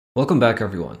Welcome back,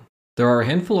 everyone. There are a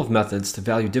handful of methods to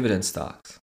value dividend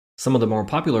stocks. Some of the more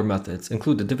popular methods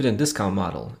include the dividend discount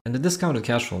model and the discounted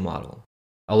cash flow model.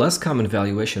 A less common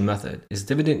valuation method is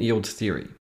dividend yield theory.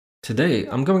 Today,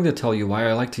 I'm going to tell you why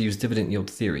I like to use dividend yield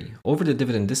theory over the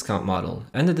dividend discount model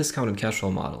and the discounted cash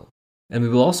flow model. And we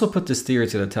will also put this theory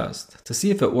to the test to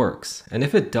see if it works, and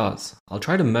if it does, I'll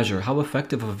try to measure how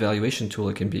effective of a valuation tool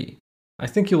it can be. I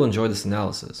think you'll enjoy this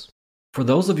analysis. For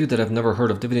those of you that have never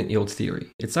heard of dividend yield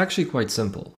theory, it's actually quite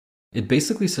simple. It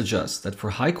basically suggests that for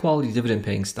high-quality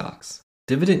dividend-paying stocks,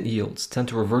 dividend yields tend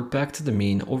to revert back to the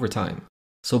mean over time.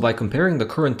 So by comparing the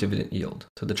current dividend yield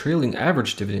to the trailing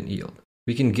average dividend yield,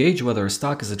 we can gauge whether a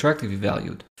stock is attractively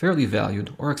valued, fairly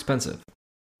valued, or expensive.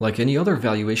 Like any other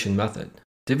valuation method,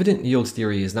 dividend yield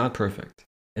theory is not perfect,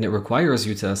 and it requires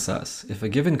you to assess if a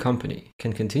given company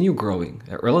can continue growing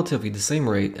at relatively the same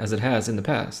rate as it has in the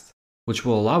past, which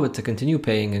will allow it to continue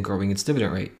paying and growing its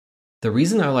dividend rate. The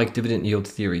reason I like dividend yield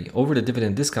theory over the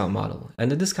dividend discount model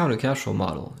and the discounted cash flow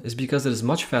model is because it is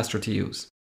much faster to use.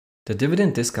 The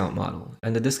dividend discount model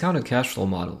and the discounted cash flow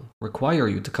model require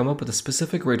you to come up with a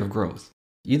specific rate of growth,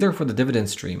 either for the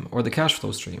dividend stream or the cash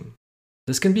flow stream.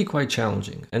 This can be quite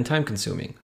challenging and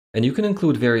time-consuming, and you can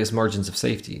include various margins of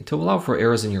safety to allow for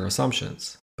errors in your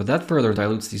assumptions, but that further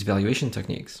dilutes these valuation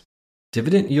techniques.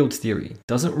 Dividend yield theory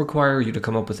doesn't require you to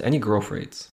come up with any growth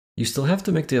rates. You still have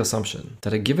to make the assumption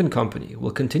that a given company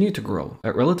will continue to grow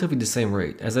at relatively the same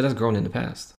rate as it has grown in the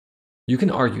past. You can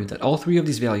argue that all three of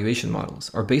these valuation models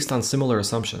are based on similar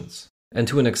assumptions, and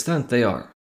to an extent they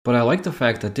are, but I like the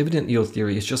fact that dividend yield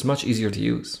theory is just much easier to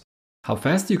use. How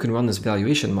fast you can run this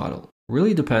valuation model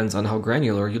really depends on how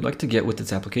granular you'd like to get with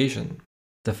its application.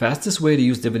 The fastest way to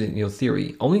use dividend yield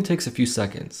theory only takes a few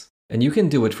seconds, and you can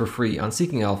do it for free on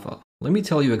Seeking Alpha. Let me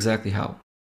tell you exactly how.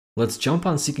 Let's jump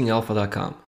on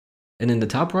seekingalpha.com. And in the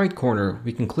top right corner,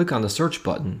 we can click on the search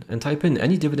button and type in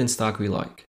any dividend stock we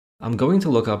like. I'm going to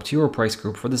look up T. Rowe Price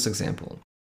Group for this example.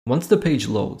 Once the page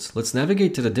loads, let's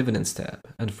navigate to the Dividends tab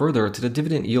and further to the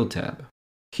Dividend Yield tab.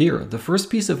 Here, the first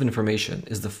piece of information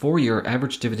is the 4-year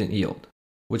average dividend yield,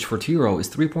 which for T. Rowe is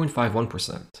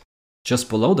 3.51%. Just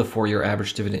below the 4-year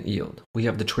average dividend yield, we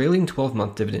have the trailing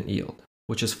 12-month dividend yield,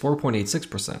 which is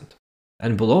 4.86%.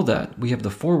 And below that, we have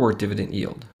the forward dividend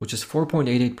yield, which is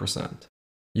 4.88%.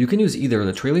 You can use either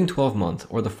the trailing 12-month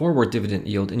or the forward dividend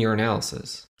yield in your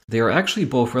analysis. They are actually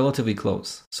both relatively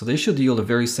close, so they should yield a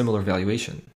very similar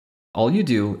valuation. All you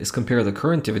do is compare the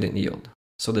current dividend yield,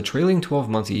 so the trailing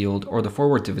 12-month yield or the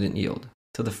forward dividend yield,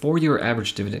 to the 4-year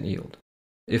average dividend yield.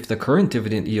 If the current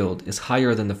dividend yield is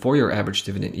higher than the 4-year average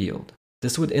dividend yield,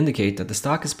 this would indicate that the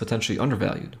stock is potentially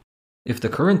undervalued. If the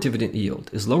current dividend yield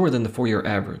is lower than the 4-year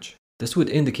average, this would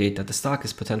indicate that the stock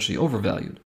is potentially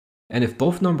overvalued. And if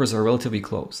both numbers are relatively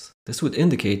close, this would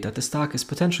indicate that the stock is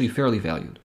potentially fairly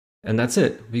valued. And that's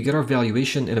it, we get our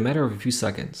valuation in a matter of a few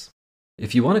seconds.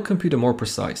 If you want to compute a more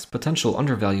precise potential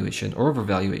undervaluation or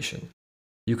overvaluation,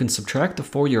 you can subtract the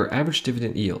 4-year average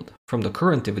dividend yield from the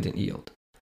current dividend yield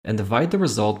and divide the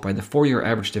result by the 4-year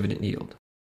average dividend yield.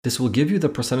 This will give you the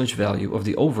percentage value of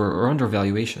the over or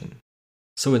undervaluation.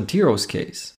 So in T. Rowe's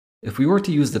case, if we were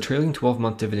to use the trailing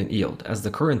 12-month dividend yield as the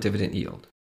current dividend yield,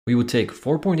 we would take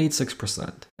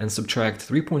 4.86% and subtract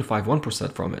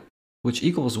 3.51% from it, which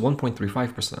equals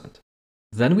 1.35%.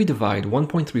 Then we divide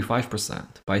 1.35%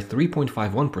 by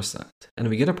 3.51%, and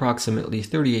we get approximately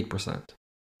 38%.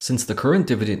 Since the current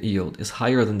dividend yield is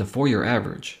higher than the 4-year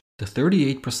average, the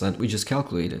 38% we just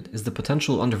calculated is the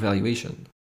potential undervaluation.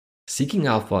 Seeking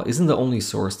Alpha isn't the only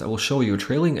source that will show you a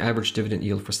trailing average dividend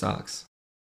yield for stocks.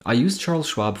 I use Charles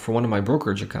Schwab for one of my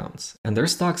brokerage accounts, and their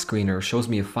stock screener shows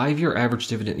me a 5-year average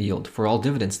dividend yield for all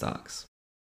dividend stocks.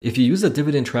 If you use a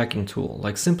dividend tracking tool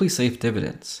like Simply Safe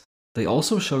Dividends, they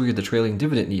also show you the trailing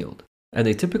dividend yield, and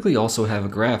they typically also have a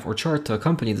graph or chart to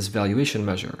accompany this valuation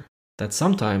measure that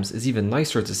sometimes is even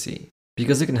nicer to see,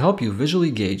 because it can help you visually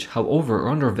gauge how over or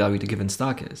undervalued a given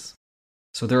stock is.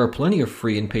 So there are plenty of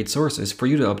free and paid sources for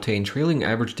you to obtain trailing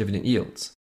average dividend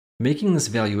yields, making this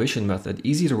valuation method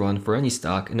easy to run for any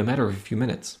stock in a matter of a few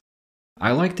minutes.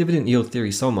 I like dividend yield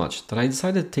theory so much that I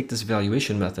decided to take this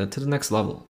valuation method to the next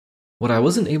level. What I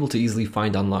wasn't able to easily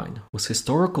find online was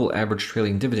historical average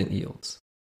trailing dividend yields.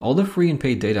 All the free and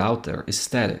paid data out there is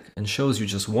static and shows you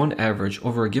just one average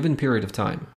over a given period of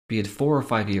time, be it 4 or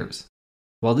 5 years.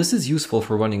 While this is useful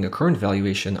for running a current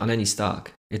valuation on any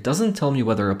stock, it doesn't tell me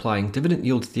whether applying dividend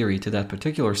yield theory to that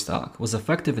particular stock was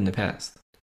effective in the past.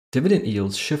 Dividend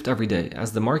yields shift every day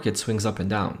as the market swings up and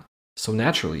down, so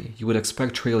naturally you would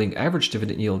expect trailing average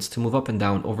dividend yields to move up and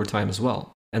down over time as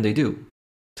well, and they do.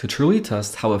 To truly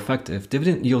test how effective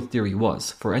dividend yield theory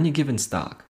was for any given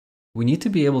stock, we need to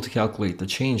be able to calculate the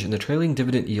change in the trailing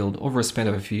dividend yield over a span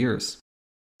of a few years.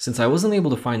 Since I wasn't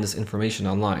able to find this information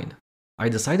online, I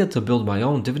decided to build my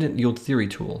own dividend yield theory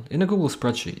tool in a Google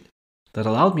spreadsheet that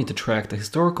allowed me to track the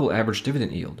historical average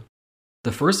dividend yield.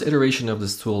 The first iteration of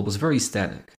this tool was very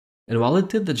static, and while it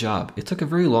did the job, it took a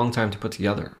very long time to put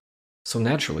together. So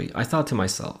naturally, I thought to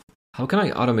myself, how can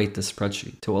I automate this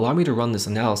spreadsheet to allow me to run this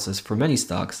analysis for many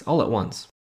stocks all at once?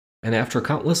 And after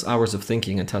countless hours of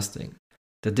thinking and testing,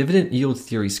 the dividend yield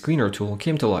theory screener tool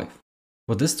came to life.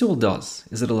 What this tool does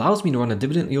is it allows me to run a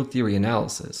dividend yield theory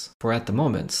analysis for, at the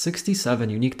moment, 67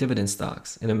 unique dividend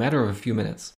stocks in a matter of a few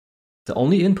minutes. The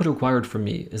only input required from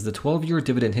me is the 12-year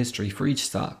dividend history for each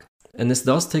stock, and this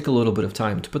does take a little bit of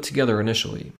time to put together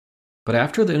initially. But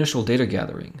after the initial data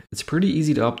gathering, it's pretty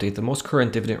easy to update the most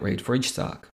current dividend rate for each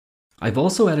stock. I've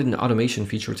also added an automation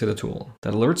feature to the tool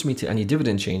that alerts me to any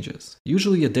dividend changes,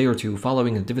 usually a day or two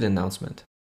following a dividend announcement.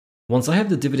 Once I have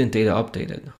the dividend data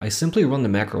updated, I simply run the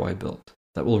macro I built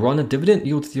that will run a dividend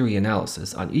yield theory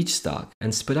analysis on each stock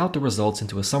and spit out the results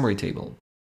into a summary table.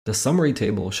 The summary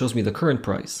table shows me the current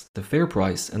price, the fair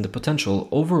price, and the potential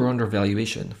over or under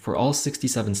valuation for all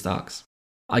 67 stocks.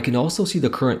 I can also see the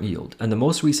current yield and the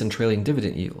most recent trailing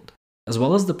dividend yield, as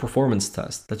well as the performance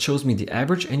test that shows me the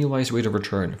average annualized rate of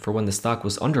return for when the stock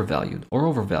was undervalued or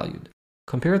overvalued,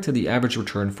 compared to the average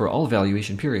return for all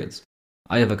valuation periods.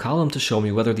 I have a column to show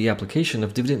me whether the application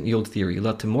of dividend yield theory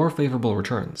led to more favorable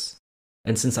returns.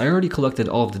 And since I already collected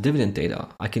all of the dividend data,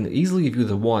 I can easily view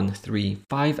the 1, 3,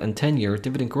 5, and 10-year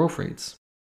dividend growth rates.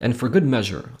 And for good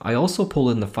measure, I also pull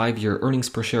in the 5-year earnings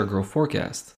per share growth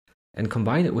forecast and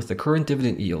combine it with the current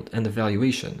dividend yield and the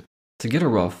valuation to get a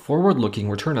rough forward-looking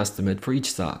return estimate for each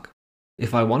stock.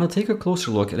 If I want to take a closer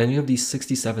look at any of these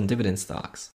 67 dividend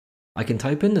stocks, I can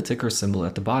type in the ticker symbol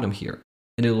at the bottom here,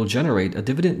 and it will generate a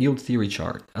dividend yield theory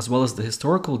chart as well as the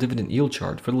historical dividend yield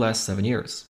chart for the last 7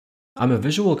 years. I'm a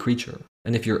visual creature,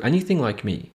 and if you're anything like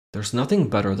me, there's nothing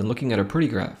better than looking at a pretty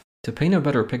graph to paint a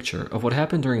better picture of what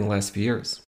happened during the last few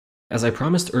years. As I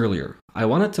promised earlier, I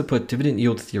wanted to put dividend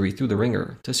yield theory through the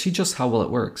ringer to see just how well it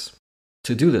works.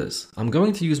 To do this, I'm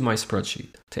going to use my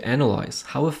spreadsheet to analyze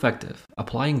how effective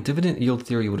applying dividend yield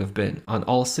theory would have been on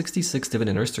all 66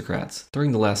 dividend aristocrats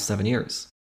during the last 7 years.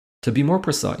 To be more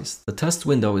precise, the test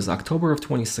window is October of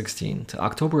 2016 to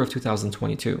October of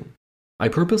 2022. I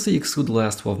purposely exclude the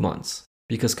last 12 months,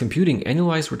 because computing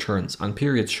annualized returns on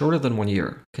periods shorter than 1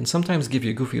 year can sometimes give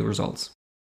you goofy results.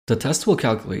 The test will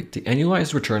calculate the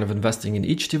annualized return of investing in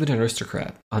each dividend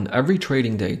aristocrat on every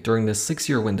trading day during this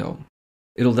 6-year window.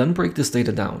 It'll then break this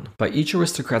data down by each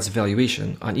aristocrat's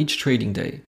valuation on each trading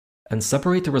day, and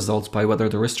separate the results by whether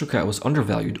the aristocrat was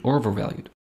undervalued or overvalued.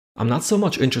 I'm not so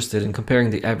much interested in comparing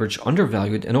the average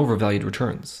undervalued and overvalued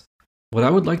returns. What I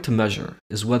would like to measure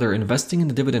is whether investing in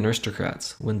the dividend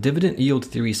aristocrats when dividend yield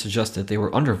theory suggested they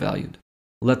were undervalued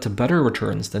led to better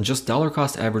returns than just dollar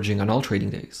cost averaging on all trading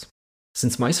days.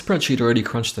 Since my spreadsheet already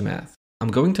crunched the math,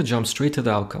 I'm going to jump straight to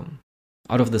the outcome.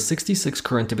 Out of the 66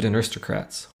 current dividend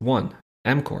aristocrats, 1,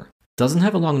 Amcor, doesn't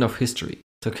have a long enough history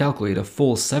to calculate a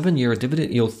full 7-year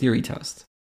dividend yield theory test.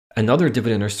 Another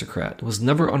dividend aristocrat was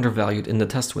never undervalued in the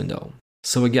test window,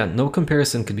 so again, no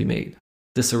comparison could be made.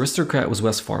 This aristocrat was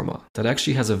West Pharma, that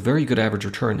actually has a very good average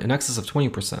return in excess of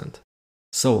 20%.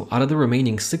 So, out of the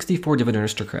remaining 64 dividend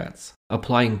aristocrats,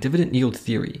 applying dividend yield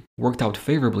theory worked out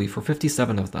favorably for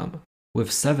 57 of them,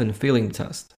 with 7 failing the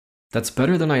test. That's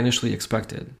better than I initially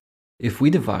expected. If we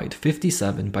divide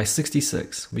 57 by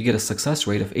 66, we get a success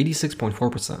rate of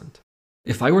 86.4%.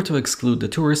 If I were to exclude the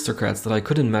 2 aristocrats that I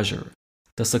couldn't measure,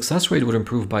 the success rate would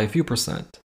improve by a few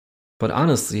percent. But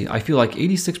honestly, I feel like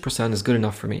 86% is good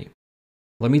enough for me.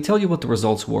 Let me tell you what the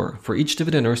results were for each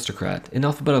dividend aristocrat in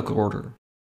alphabetical order.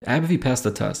 AbbVie passed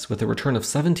the test with a return of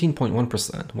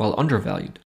 17.1% while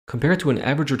undervalued, compared to an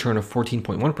average return of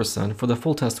 14.1% for the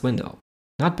full test window.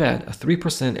 Not bad, a 3%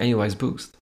 annualized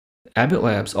boost. Abbott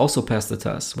Labs also passed the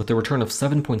test with a return of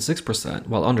 7.6%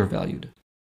 while undervalued,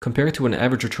 compared to an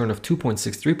average return of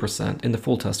 2.63% in the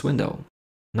full test window.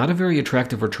 Not a very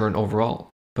attractive return overall,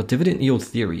 but dividend yield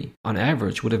theory, on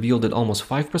average, would have yielded almost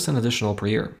 5% additional per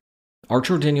year.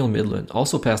 Archer Daniel Midland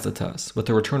also passed the test with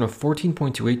a return of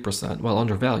 14.28% while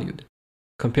undervalued,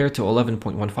 compared to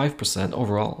 11.15%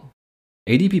 overall.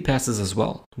 ADP passes as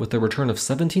well, with a return of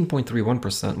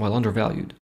 17.31% while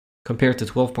undervalued, compared to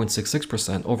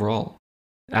 12.66% overall.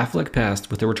 Aflac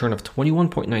passed with a return of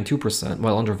 21.92%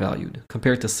 while undervalued,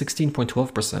 compared to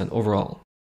 16.12% overall.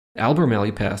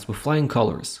 Albemarle passed with flying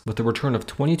colors with a return of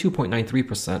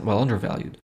 22.93% while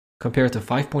undervalued, compared to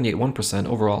 5.81%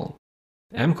 overall.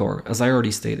 Amcor, as I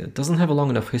already stated, doesn't have a long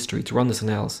enough history to run this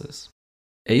analysis.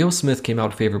 A.O. Smith came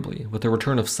out favorably with a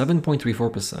return of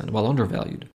 7.34% while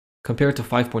undervalued, compared to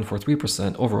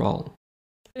 5.43% overall.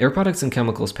 Air Products and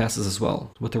Chemicals passes as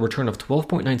well, with a return of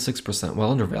 12.96%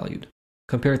 while undervalued,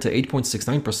 compared to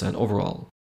 8.69% overall.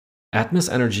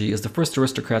 Atmos Energy is the first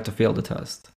aristocrat to fail the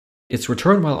test. Its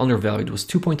return while undervalued was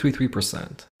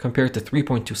 2.33%, compared to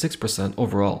 3.26%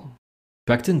 overall.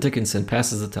 Becton Dickinson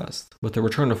passes the test, with a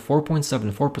return of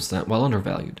 4.74% while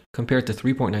undervalued, compared to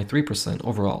 3.93%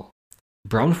 overall.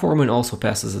 Brown-Forman also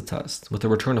passes the test, with a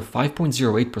return of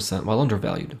 5.08% while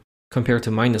undervalued, compared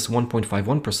to minus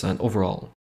 1.51%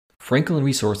 overall. Franklin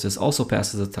Resources also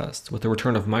passes the test, with a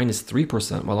return of minus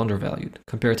 3% while undervalued,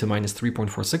 compared to minus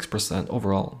 3.46%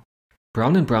 overall.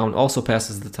 Brown & Brown also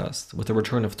passes the test, with a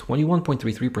return of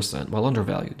 21.33% while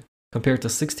undervalued, compared to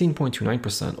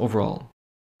 16.29% overall.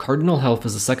 Cardinal Health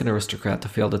is the second aristocrat to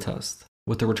fail the test,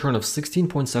 with a return of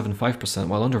 16.75%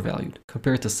 while undervalued,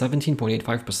 compared to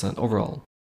 17.85% overall.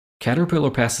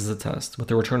 Caterpillar passes the test,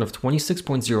 with a return of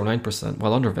 26.09%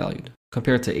 while undervalued,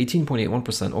 compared to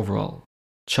 18.81% overall.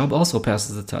 Chubb also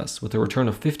passes the test, with a return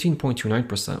of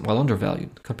 15.29% while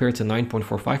undervalued, compared to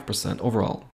 9.45%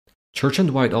 overall. Church &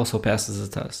 Dwight also passes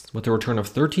the test, with a return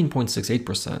of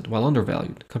 13.68% while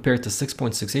undervalued, compared to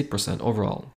 6.68%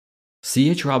 overall.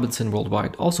 C.H. Robinson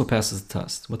Worldwide also passes the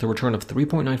test, with a return of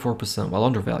 3.94% while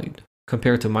undervalued,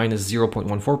 compared to minus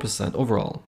 0.14%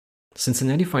 overall.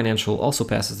 Cincinnati Financial also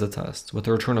passes the test, with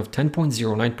a return of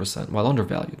 10.09% while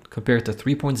undervalued, compared to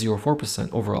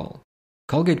 3.04% overall.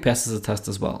 Colgate passes the test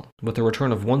as well, with a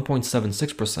return of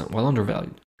 1.76% while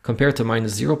undervalued, compared to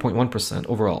minus 0.1%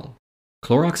 overall.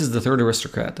 Clorox is the third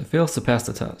aristocrat that fails to pass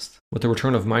the test, with a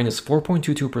return of minus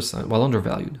 4.22% while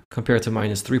undervalued, compared to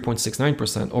minus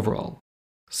 3.69% overall.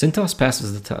 Cintas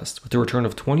passes the test, with a return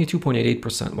of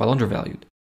 22.88% while undervalued,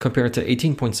 compared to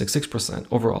 18.66%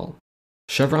 overall.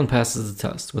 Chevron passes the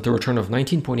test, with a return of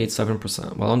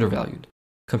 19.87% while undervalued,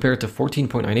 compared to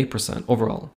 14.98%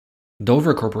 overall.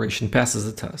 Dover Corporation passes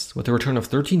the test, with a return of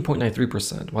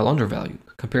 13.93% while undervalued,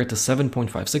 compared to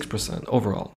 7.56%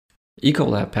 overall.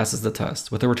 Ecolab passes the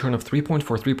test, with a return of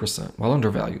 3.43% while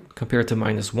undervalued, compared to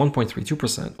minus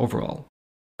 1.32% overall.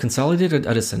 Consolidated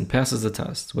Edison passes the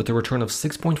test, with a return of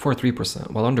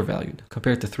 6.43% while undervalued,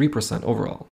 compared to 3%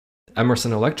 overall.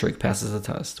 Emerson Electric passes the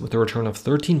test, with a return of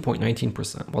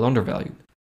 13.19% while undervalued,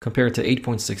 compared to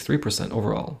 8.63%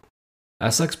 overall.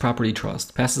 Essex Property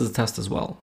Trust passes the test as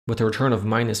well, with a return of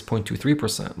minus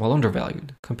 0.23% while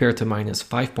undervalued, compared to minus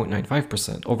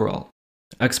 5.95% overall.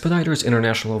 Expeditors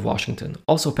International of Washington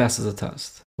also passes the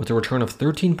test, with a return of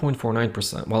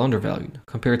 13.49% while undervalued,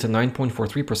 compared to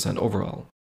 9.43% overall.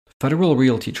 Federal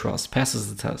Realty Trust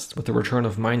passes the test, with a return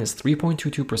of minus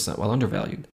 3.22% while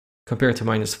undervalued, compared to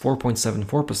minus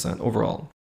 4.74%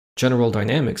 overall. General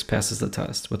Dynamics passes the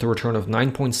test, with a return of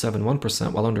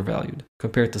 9.71% while undervalued,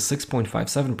 compared to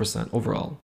 6.57%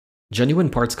 overall. Genuine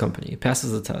Parts Company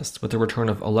passes the test, with a return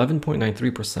of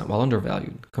 11.93% while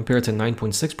undervalued, compared to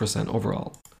 9.6%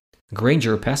 overall.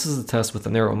 Grainger passes the test with a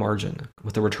narrow margin,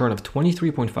 with a return of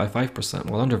 23.55%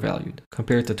 while undervalued,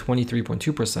 compared to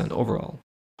 23.2% overall.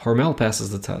 Hormel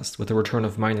passes the test, with a return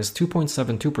of minus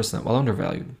 2.72% while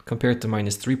undervalued, compared to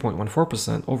minus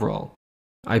 3.14% overall.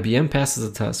 IBM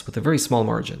passes the test with a very small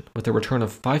margin, with a return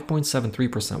of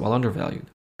 5.73% while undervalued,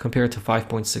 compared to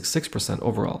 5.66%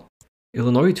 overall.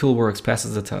 Illinois Toolworks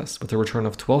passes the test with a return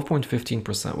of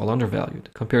 12.15% while undervalued,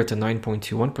 compared to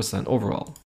 9.21%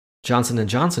 overall. Johnson &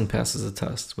 Johnson passes the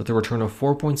test with a return of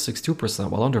 4.62%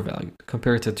 while undervalued,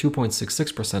 compared to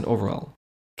 2.66% overall.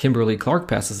 Kimberly-Clark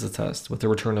passes the test with a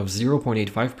return of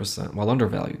 0.85% while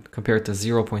undervalued, compared to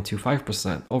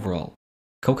 0.25% overall.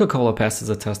 Coca-Cola passes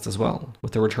the test as well,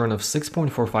 with a return of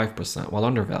 6.45% while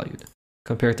undervalued,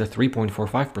 compared to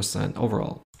 3.45%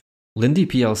 overall. Linde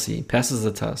plc passes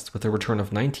the test with a return of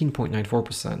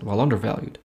 19.94% while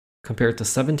undervalued, compared to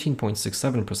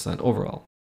 17.67% overall.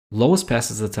 Lowe's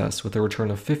passes the test with a return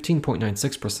of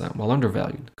 15.96% while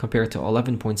undervalued, compared to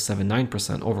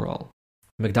 11.79% overall.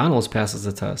 McDonald's passes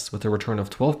the test with a return of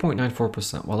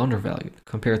 12.94% while undervalued,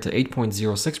 compared to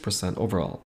 8.06%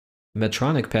 overall.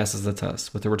 Medtronic passes the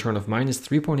test with a return of minus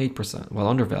 3.8% while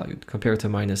undervalued, compared to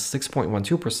minus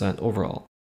 6.12% overall.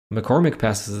 McCormick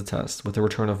passes the test with a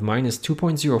return of minus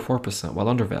 2.04% while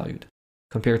undervalued,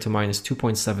 compared to minus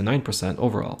 2.79%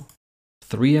 overall.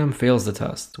 3M fails the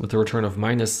test with a return of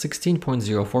minus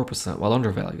 16.04% while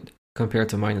undervalued, compared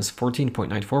to minus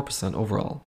 14.94%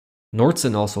 overall.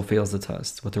 Nordson also fails the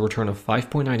test with a return of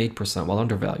 5.98% while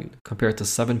undervalued, compared to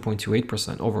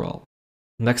 7.28% overall.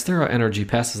 NextEra Energy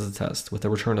passes the test with a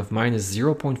return of minus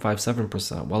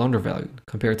 0.57% while undervalued,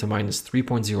 compared to minus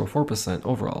 3.04%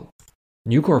 overall.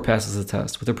 Nucor passes the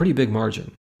test with a pretty big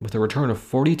margin, with a return of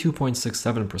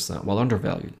 42.67% while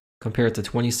undervalued, compared to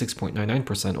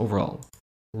 26.99% overall.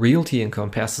 Realty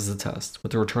Income passes the test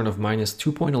with a return of minus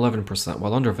 2.11%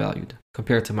 while undervalued,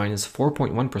 compared to minus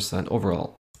 4.1%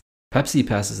 overall. Pepsi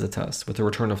passes the test with a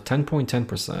return of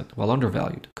 10.10% while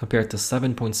undervalued, compared to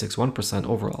 7.61%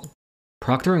 overall.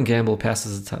 Procter & Gamble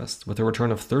passes the test with a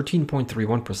return of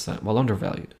 13.31% while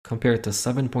undervalued, compared to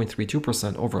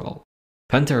 7.32% overall.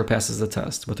 Pentair passes the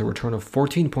test with a return of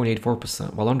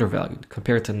 14.84% while undervalued,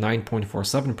 compared to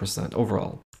 9.47%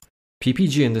 overall.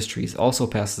 PPG Industries also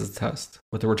passes the test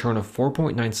with a return of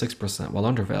 4.96% while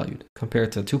undervalued,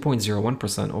 compared to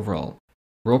 2.01% overall.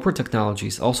 Roper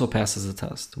Technologies also passes the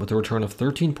test with a return of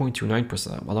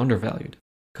 13.29% while undervalued,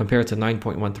 compared to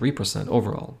 9.13%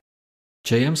 overall.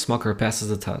 J.M. Smucker passes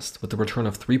the test with a return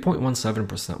of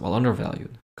 3.17% while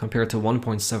undervalued, compared to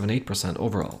 1.78%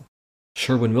 overall.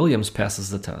 Sherwin-Williams passes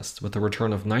the test with a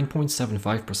return of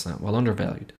 9.75% while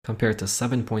undervalued, compared to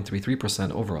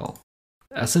 7.33% overall.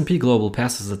 S&P Global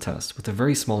passes the test with a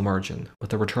very small margin,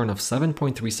 with a return of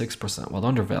 7.36% while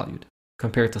undervalued,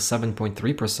 compared to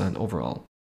 7.3% overall.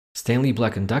 Stanley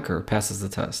Black & Decker passes the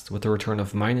test with a return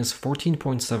of minus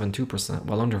 14.72%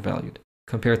 while undervalued,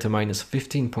 compared to minus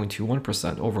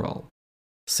 15.21% overall.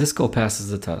 Cisco passes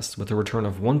the test with a return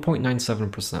of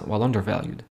 1.97% while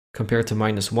undervalued, compared to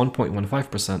minus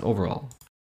 1.15% overall.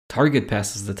 Target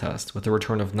passes the test with a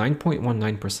return of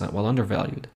 9.19% while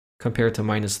undervalued, compared to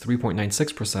minus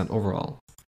 3.96% overall.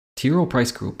 T. Rowe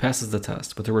Price Group passes the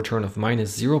test with a return of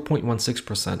minus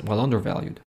 0.16% while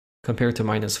undervalued, compared to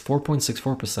minus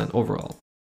 4.64% overall.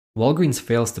 Walgreens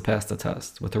fails to pass the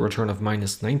test with a return of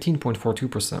minus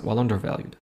 19.42% while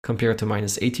undervalued, compared to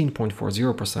minus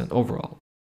 18.40% overall.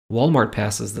 Walmart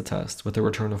passes the test with a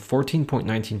return of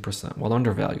 14.19% while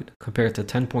undervalued, compared to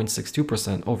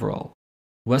 10.62% overall.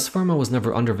 West Pharma was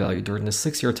never undervalued during the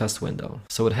 6-year test window,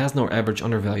 so it has no average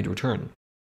undervalued return.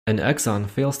 And Exxon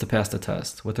fails to pass the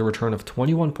test with a return of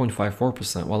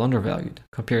 21.54% while undervalued,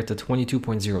 compared to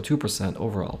 22.02%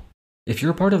 overall. If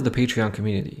you're part of the Patreon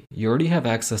community, you already have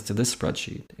access to this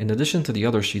spreadsheet, in addition to the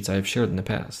other sheets I have shared in the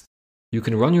past. You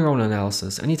can run your own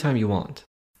analysis anytime you want,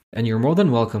 and you're more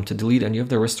than welcome to delete any of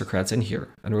the aristocrats in here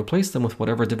and replace them with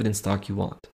whatever dividend stock you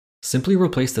want. Simply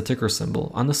replace the ticker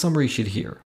symbol on the summary sheet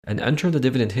here, and enter the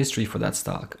dividend history for that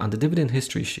stock on the dividend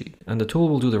history sheet, and the tool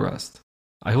will do the rest.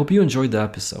 I hope you enjoyed the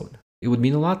episode. It would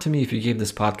mean a lot to me if you gave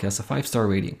this podcast a 5-star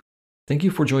rating. Thank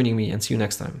you for joining me, and see you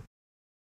next time.